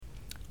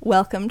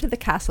Welcome to the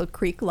Castle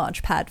Creek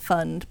Launchpad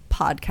Fund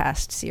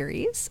podcast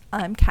series.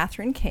 I'm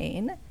Kathryn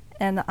Kane,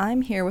 and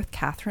I'm here with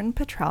Kathryn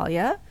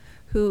Petralia,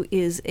 who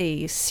is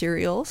a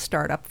serial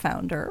startup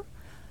founder.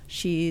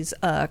 She's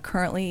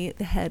currently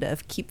the head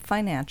of Keep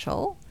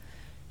Financial.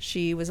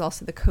 She was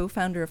also the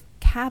co-founder of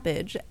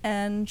Cabbage,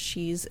 and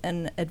she's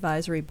an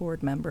advisory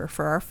board member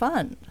for our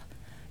fund.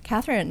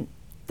 Kathryn,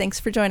 thanks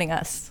for joining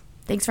us.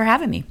 Thanks for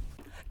having me.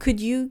 Could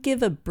you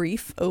give a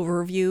brief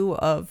overview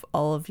of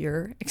all of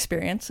your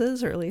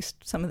experiences, or at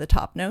least some of the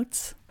top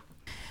notes?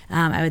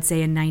 I would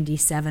say in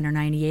 97 or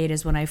 98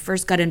 is when I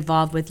first got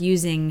involved with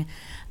using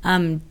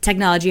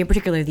technology, and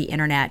particularly the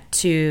internet,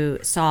 to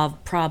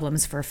solve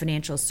problems for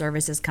financial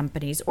services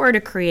companies or to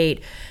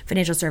create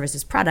financial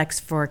services products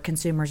for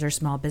consumers or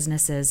small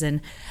businesses. And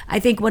I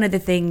think one of the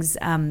things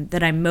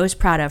that I'm most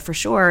proud of for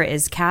sure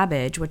is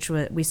Cabbage, which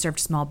we served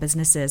small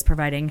businesses,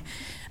 providing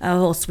a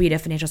whole suite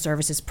of financial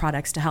services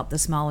products to help the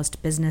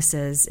smallest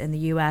businesses in the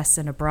U.S.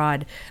 and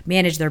abroad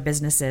manage their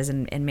businesses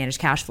and manage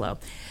cash flow.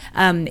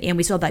 And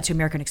we sold that to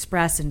American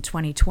Express in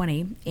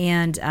 2020.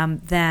 And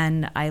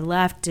then I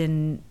left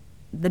in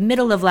the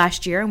middle of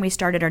last year, and we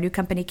started our new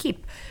company,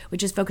 Keep,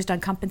 which is focused on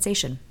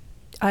compensation.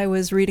 I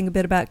was reading a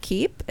bit about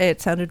Keep.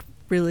 It sounded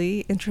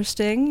really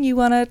interesting. You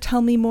want to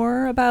tell me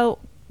more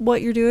about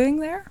what you're doing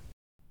there?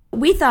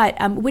 We thought,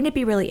 wouldn't it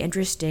be really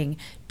interesting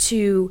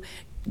to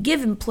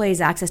give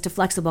employees access to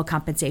flexible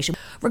compensation?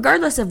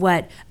 Regardless of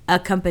what a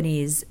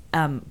company's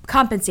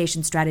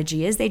compensation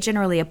strategy is, they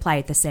generally apply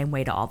it the same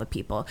way to all the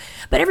people.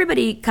 But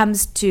everybody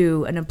comes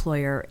to an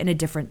employer in a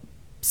different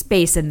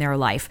space in their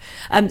life.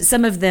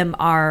 Some of them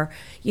are,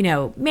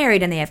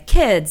 married and they have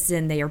kids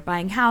and they are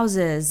buying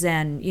houses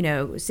and,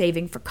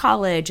 saving for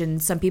college.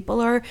 And some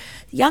people are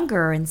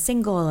younger and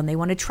single and they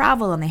want to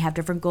travel and they have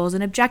different goals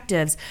and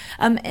objectives.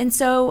 And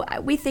so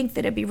we think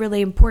that it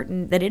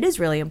is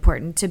really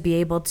important to be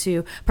able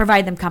to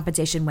provide them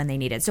compensation when they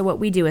need it. So what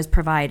we do is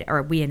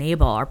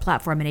our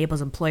platform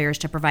enables employers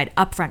to provide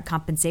upfront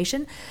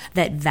compensation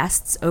that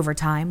vests over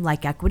time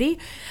like equity,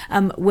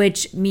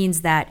 which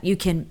means that you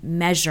can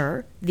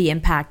measure the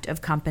impact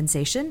of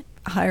compensation.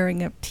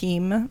 Hiring a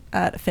team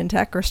at a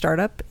fintech or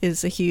startup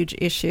is a huge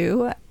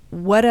issue.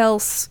 What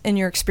else, in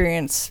your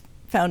experience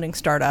founding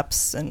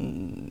startups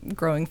and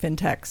growing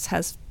fintechs,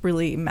 has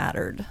really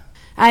mattered?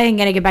 I'm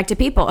going to get back to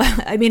people.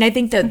 I mean, I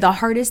think that the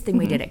hardest thing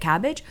we did at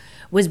Cabbage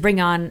was bring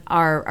on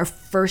our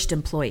first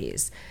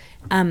employees.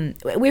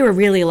 We were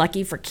really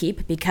lucky for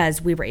Keep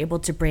because we were able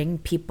to bring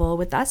people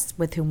with us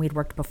with whom we'd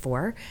worked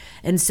before.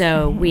 And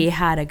so we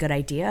had a good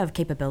idea of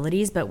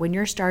capabilities. But when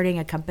you're starting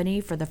a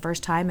company for the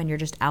first time and you're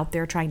just out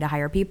there trying to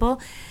hire people,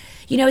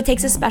 it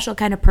takes a special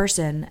kind of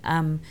person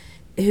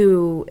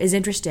who is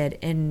interested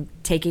in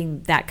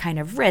taking that kind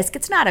of risk.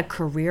 It's not a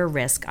career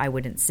risk, I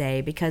wouldn't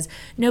say, because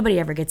nobody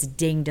ever gets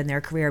dinged in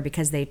their career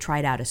because they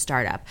tried out a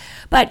startup.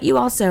 But you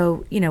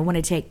also, want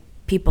to take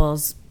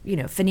people's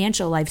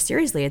financial life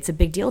seriously. It's a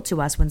big deal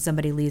to us when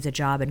somebody leaves a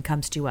job and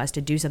comes to us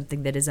to do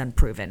something that is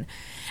unproven.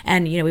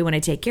 And, we want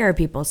to take care of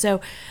people.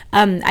 So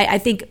I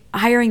think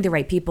hiring the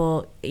right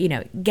people,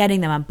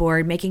 getting them on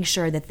board, making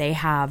sure that they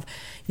have,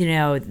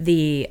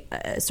 the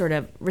sort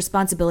of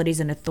responsibilities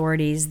and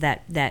authorities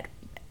that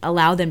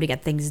allow them to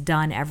get things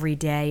done every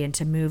day and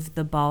to move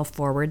the ball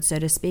forward, so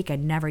to speak. I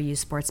never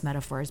use sports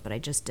metaphors, but I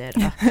just did.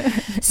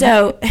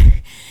 So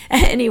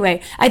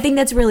anyway, I think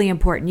that's really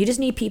important. You just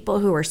need people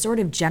who are sort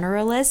of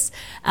generalists,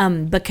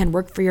 but can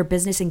work for your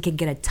business and can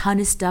get a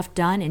ton of stuff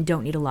done and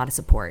don't need a lot of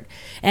support.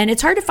 And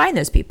it's hard to find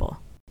those people.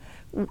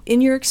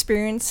 In your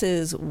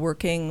experiences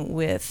working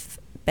with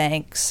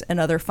banks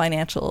and other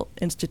financial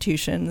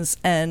institutions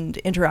and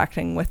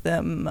interacting with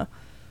them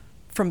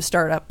from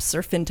startups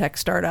or fintech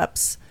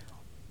startups,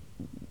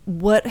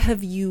 what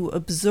have you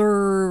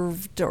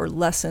observed or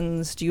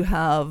lessons do you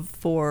have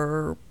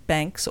for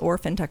banks or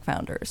fintech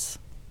founders?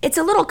 It's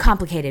a little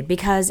complicated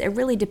because it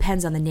really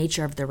depends on the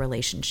nature of the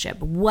relationship.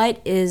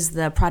 What is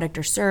the product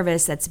or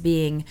service that's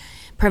being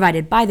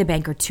provided by the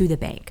bank or to the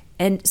bank?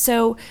 And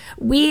so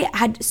we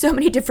had so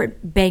many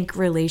different bank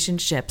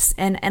relationships,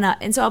 and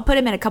so I'll put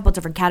them in a couple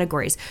different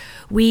categories.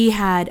 We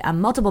had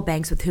multiple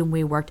banks with whom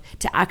we worked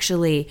to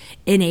actually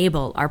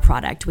enable our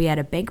product. We had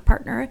a bank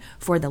partner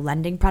for the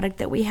lending product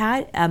that we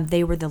had.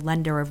 They were the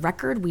lender of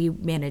record. We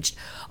managed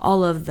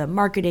all of the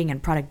marketing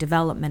and product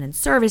development and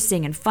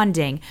servicing and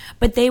funding,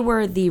 but they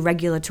were the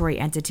regulatory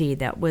entity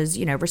that was,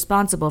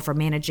 responsible for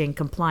managing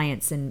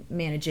compliance and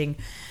managing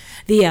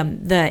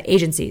the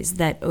agencies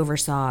that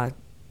oversaw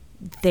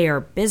their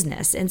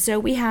business. And so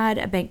we had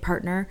a bank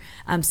partner,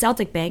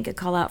 Celtic Bank, a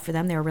call out for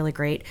them. They were really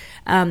great,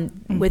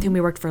 with whom we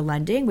worked for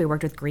lending. We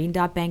worked with Green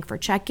Dot Bank for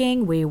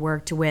checking. We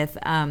worked with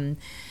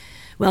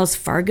Wells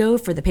Fargo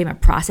for the payment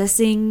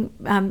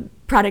processing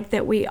product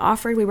that we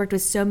offered. We worked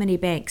with so many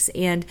banks,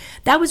 and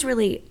that was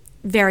really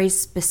very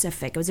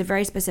specific. It was a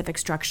very specific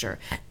structure.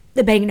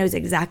 The bank knows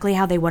exactly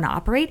how they want to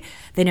operate.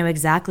 They know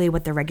exactly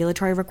what the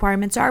regulatory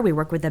requirements are. We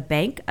work with a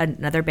bank,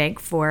 another bank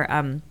for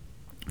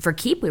For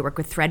Keep, we work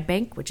with Thread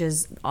Bank, which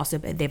is also,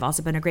 they've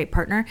also been a great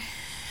partner.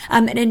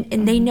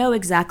 And they know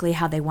exactly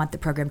how they want the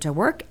program to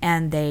work,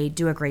 and they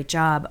do a great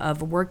job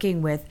of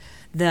working with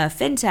the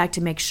fintech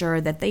to make sure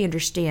that they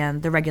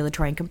understand the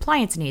regulatory and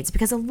compliance needs,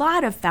 because a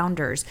lot of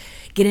founders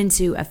get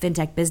into a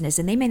fintech business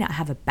and they may not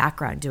have a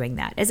background doing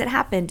that. As it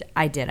happened,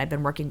 I did. I've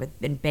been working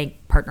in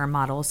bank partner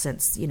models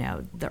since, the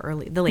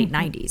late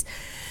 90s.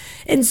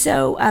 And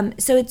so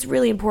it's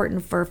really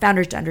important for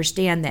founders to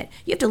understand that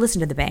you have to listen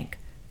to the bank.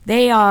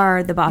 They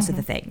are the boss of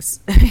the things,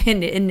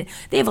 and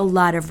they have a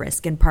lot of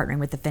risk in partnering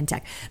with the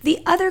fintech.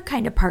 The other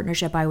kind of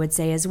partnership I would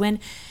say is when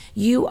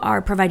you are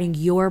providing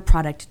your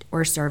product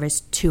or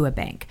service to a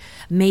bank.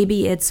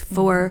 Maybe it's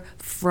for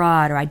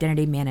fraud or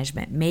identity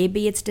management.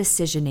 Maybe it's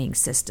decisioning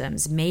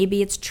systems.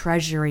 Maybe it's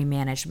treasury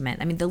management.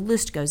 I mean, the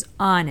list goes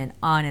on and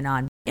on and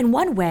on. In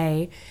one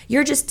way,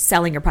 you're just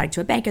selling your product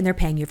to a bank and they're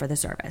paying you for the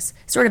service,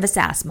 sort of a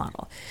SaaS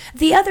model.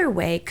 The other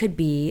way could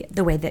be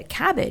the way that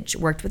Kabbage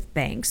worked with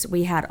banks.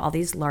 We had all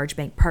these large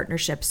bank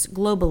partnerships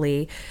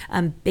globally,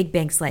 big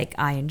banks like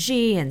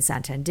ING and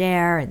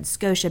Santander and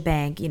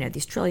Scotiabank,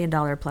 these $1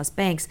 trillion plus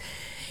banks.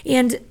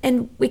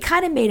 And we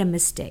kind of made a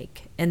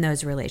mistake in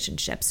those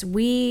relationships.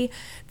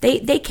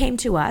 They came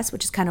to us,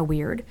 which is kind of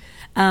weird,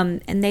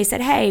 and they said,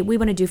 hey, we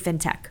want to do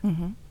fintech.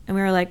 And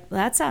we were like,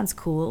 well, that sounds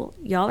cool.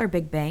 Y'all are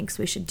big banks.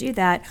 We should do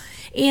that.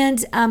 And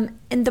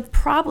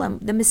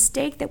the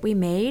mistake that we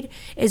made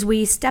is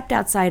we stepped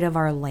outside of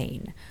our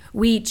lane.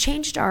 We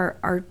changed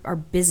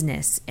our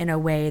business in a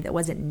way that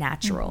wasn't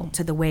natural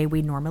to the way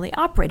we normally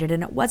operated,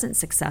 and it wasn't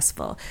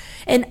successful.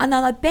 And on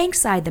the bank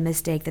side, the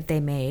mistake that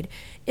they made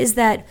is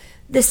that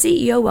the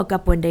CEO woke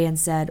up one day and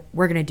said,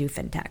 we're going to do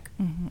fintech.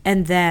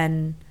 And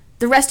then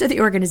the rest of the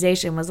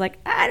organization was like,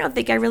 I don't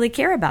think I really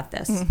care about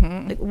this.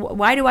 Like,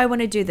 why do I want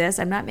to do this?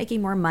 I'm not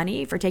making more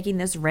money for taking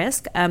this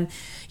risk.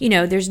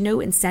 There's no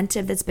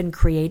incentive that's been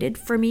created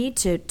for me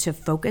to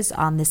focus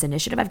on this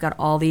initiative. I've got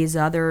all these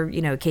other,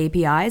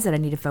 KPIs that I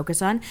need to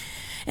focus on.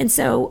 And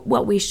so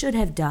what we should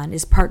have done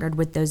is partnered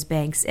with those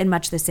banks in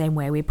much the same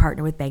way we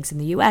partner with banks in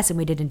the US, and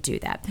we didn't do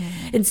that.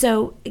 And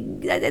so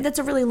that's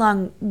a really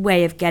long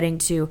way of getting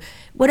to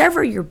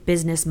whatever your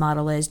business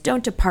model is,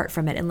 don't depart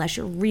from it unless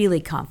you're really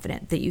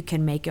confident that you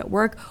can make it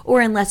work,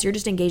 or unless you're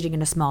just engaging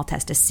in a small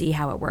test to see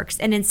how it works.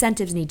 And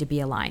incentives need to be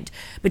aligned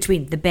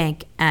between the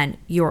bank and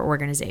your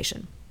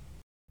organization.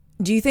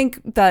 Do you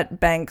think that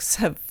banks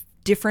have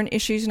different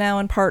issues now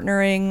in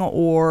partnering,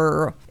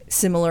 or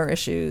similar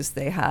issues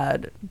they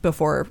had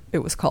before it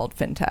was called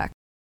fintech?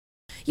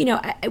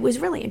 It was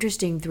really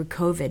interesting through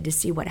COVID to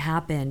see what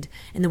happened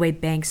and the way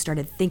banks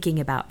started thinking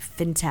about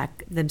fintech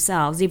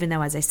themselves, even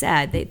though, as I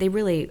said, they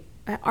really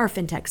are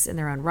fintechs in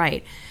their own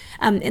right.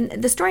 And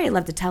the story I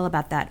love to tell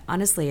about that,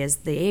 honestly, is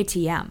the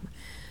ATM.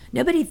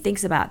 Nobody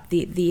thinks about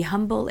the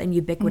humble and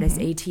ubiquitous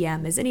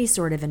ATM as any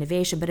sort of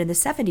innovation, but in the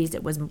 70s,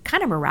 it was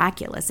kind of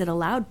miraculous. It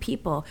allowed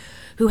people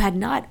who had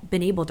not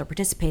been able to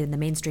participate in the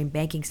mainstream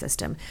banking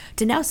system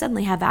to now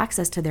suddenly have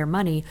access to their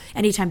money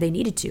anytime they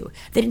needed to.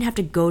 They didn't have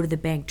to go to the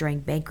bank during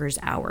banker's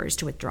hours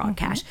to withdraw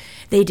cash.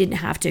 They didn't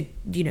have to,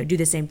 do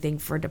the same thing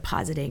for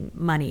depositing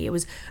money. It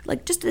was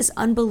like just this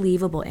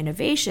unbelievable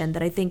innovation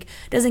that I think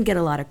doesn't get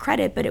a lot of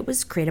credit, but it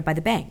was created by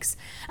the banks.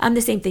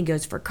 The same thing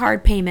goes for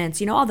card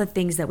payments, all the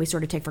things that we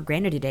sort of take for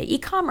granted today.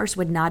 E-commerce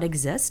would not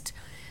exist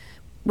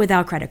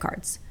without credit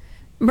cards.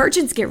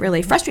 Merchants get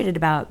really frustrated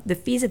about the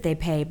fees that they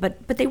pay,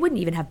 but they wouldn't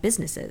even have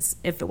businesses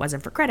if it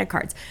wasn't for credit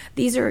cards.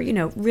 These are,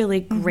 really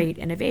great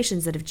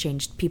innovations that have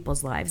changed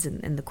people's lives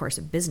in the course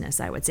of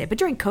business, I would say. But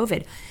during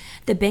COVID,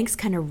 the banks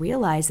kind of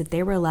realized that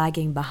they were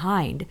lagging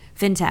behind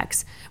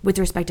fintechs with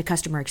respect to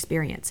customer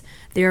experience.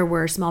 There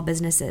were small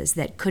businesses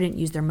that couldn't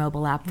use their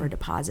mobile app for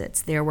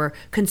deposits. There were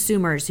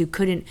consumers who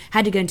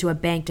had to go into a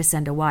bank to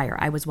send a wire.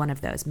 I was one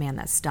of those. Man,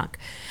 that stunk.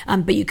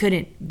 But you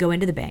couldn't go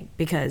into the bank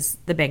because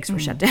the banks were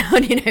shut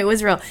down. It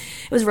was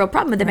a real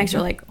problem. But the banks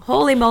were like,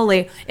 holy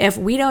moly, if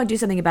we don't do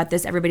something about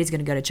this, everybody's going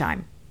to go to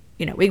Chime.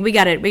 We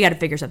got to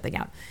figure something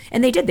out.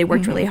 And they did. They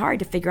worked really hard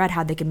to figure out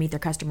how they could meet their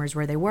customers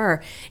where they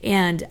were.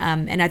 And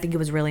I think it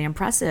was really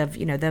impressive,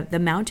 the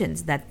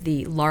mountains that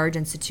the large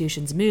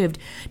institutions moved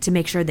to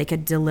make sure they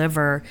could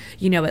deliver,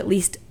 at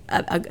least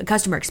a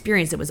customer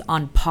experience that was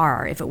on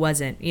par. If it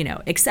wasn't,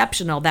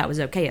 exceptional, that was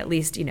okay. At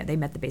least, they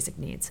met the basic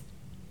needs.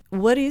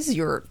 What is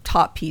your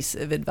top piece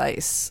of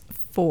advice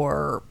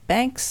for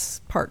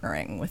banks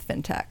partnering with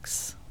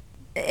fintechs?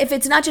 If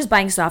it's not just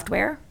buying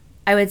software,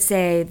 I would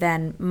say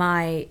then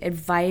my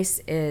advice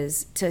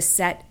is to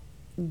set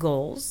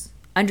goals,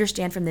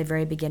 understand from the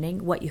very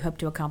beginning what you hope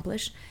to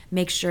accomplish,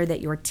 make sure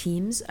that your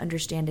teams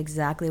understand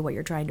exactly what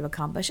you're trying to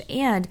accomplish,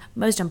 and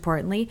most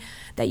importantly,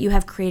 that you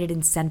have created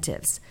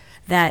incentives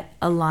that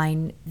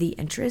align the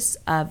interests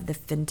of the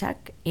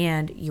fintech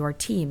and your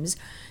teams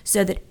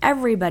so that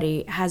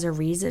everybody has a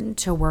reason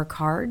to work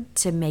hard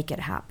to make it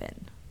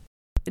happen.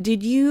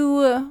 Did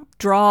you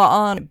draw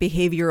on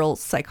behavioral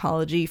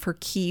psychology for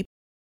Keep?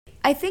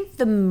 I think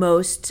the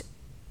most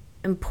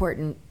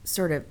important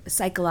sort of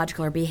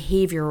psychological or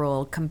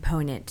behavioral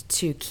component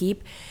to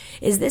keep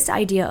is this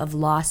idea of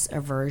loss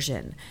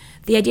aversion.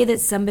 The idea that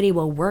somebody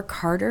will work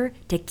harder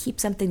to keep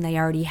something they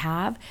already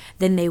have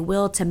than they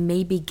will to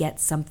maybe get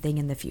something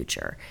in the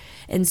future.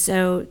 And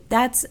so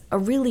that's a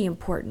really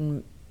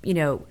important,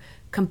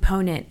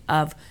 component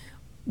of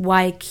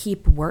why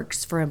keep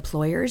works for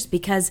employers,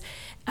 because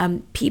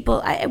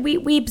people,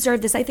 we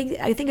observed this. I think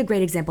a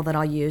great example that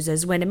I'll use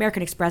is when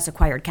American Express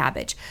acquired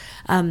Cabbage.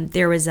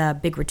 There was a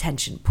big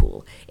retention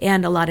pool,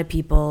 and a lot of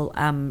people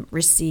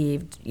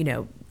received,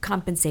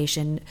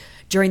 compensation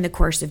during the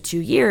course of 2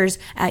 years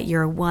at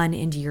year 1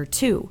 and year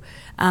 2,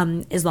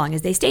 as long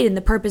as they stayed. And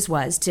the purpose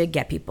was to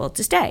get people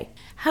to stay.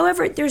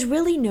 However, there's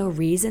really no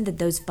reason that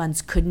those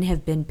funds couldn't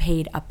have been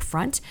paid up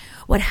front.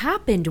 What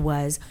happened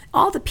was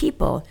all the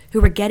people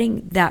who were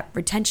getting that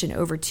retention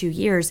over 2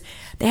 years,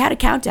 they had a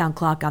countdown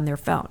clock on their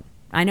phone.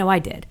 I know I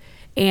did.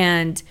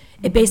 And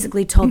it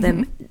basically told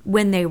them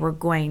when they were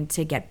going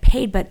to get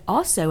paid, but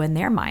also in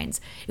their minds,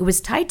 it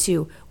was tied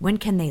to when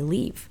can they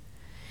leave.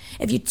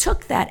 If you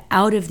took that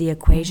out of the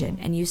equation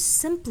and you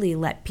simply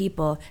let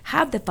people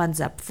have the funds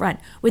up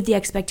front with the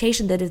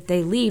expectation that if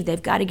they leave,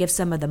 they've got to give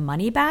some of the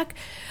money back,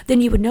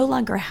 then you would no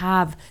longer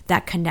have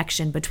that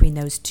connection between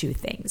those two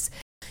things.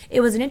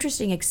 It was an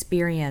interesting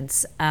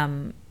experience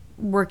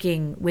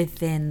working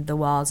within the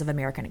walls of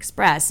American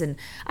Express. And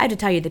I have to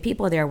tell you, the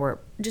people there were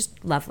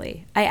just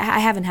lovely. I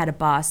haven't had a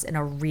boss in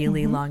a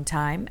really long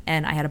time,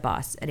 and I had a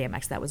boss at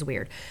Amex. That was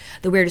weird.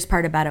 The weirdest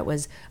part about it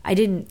was I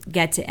didn't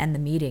get to end the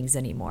meetings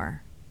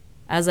anymore.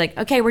 I was like,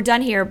 okay, we're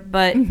done here,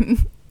 but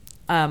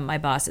my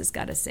boss has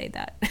got to say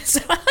that.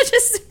 So I'll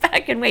just sit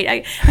back and wait.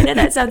 I know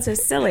that sounds so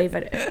silly,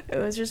 but it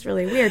was just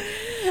really weird.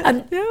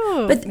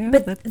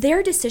 But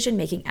their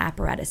decision-making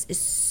apparatus is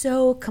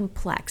so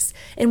complex.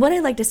 And what I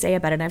like to say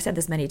about it, and I've said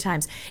this many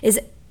times, is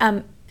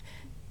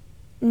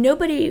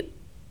nobody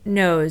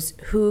knows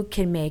who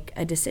can make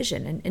a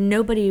decision, and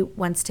nobody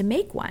wants to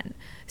make one.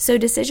 So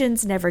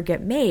decisions never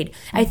get made.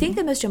 I think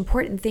the most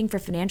important thing for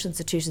financial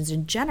institutions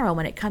in general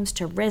when it comes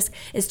to risk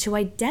is to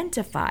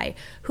identify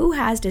who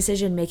has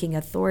decision-making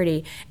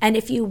authority. And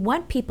if you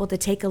want people to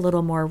take a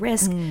little more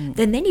risk,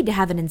 then they need to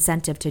have an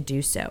incentive to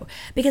do so.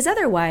 Because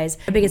otherwise,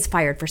 nobody gets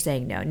fired for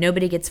saying no.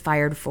 Nobody gets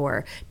fired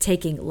for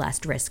taking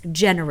less risk,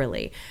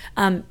 generally.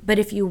 But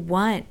if you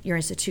want your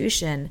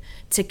institution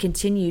to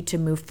continue to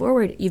move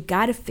forward, you've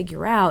got to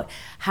figure out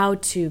how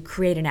to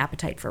create an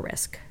appetite for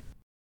risk.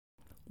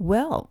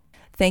 Well,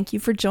 thank you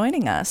for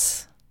joining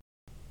us.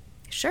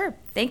 Sure.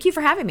 Thank you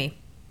for having me.